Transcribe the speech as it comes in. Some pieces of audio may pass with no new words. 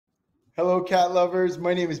Hello, cat lovers.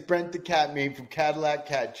 My name is Brent the Catmane from Catillac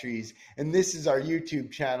Cat Trees, and this is our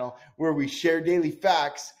YouTube channel where we share daily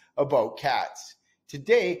facts about cats.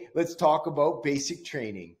 Today, let's talk about basic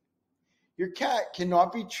training. Your cat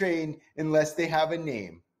cannot be trained unless they have a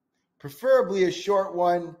name, preferably a short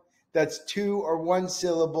one that's 2 or 1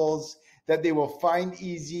 syllables that they will find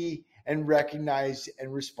easy and recognize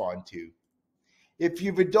and respond to. If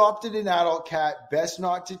you've adopted an adult cat, best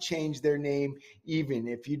not to change their name even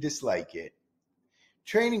if you dislike it.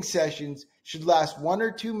 Training sessions should last 1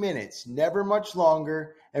 or 2 minutes, never much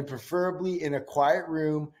longer, and preferably in a quiet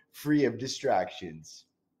room free of distractions.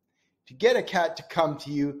 To get a cat to come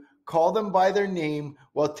to you, call them by their name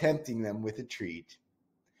while tempting them with a treat.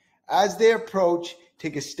 As they approach,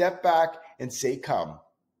 take a step back and say come.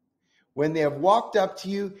 When they have walked up to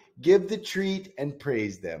you, give the treat and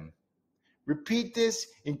praise them. Repeat this,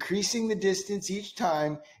 increasing the distance each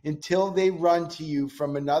time until they run to you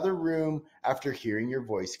from another room after hearing your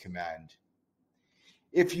voice command.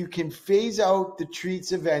 If you can phase out the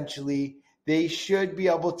treats eventually, they should be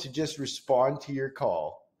able to just respond to your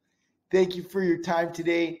call. Thank you for your time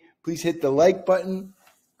today. Please hit the like button,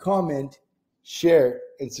 comment, share,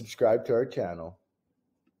 and subscribe to our channel.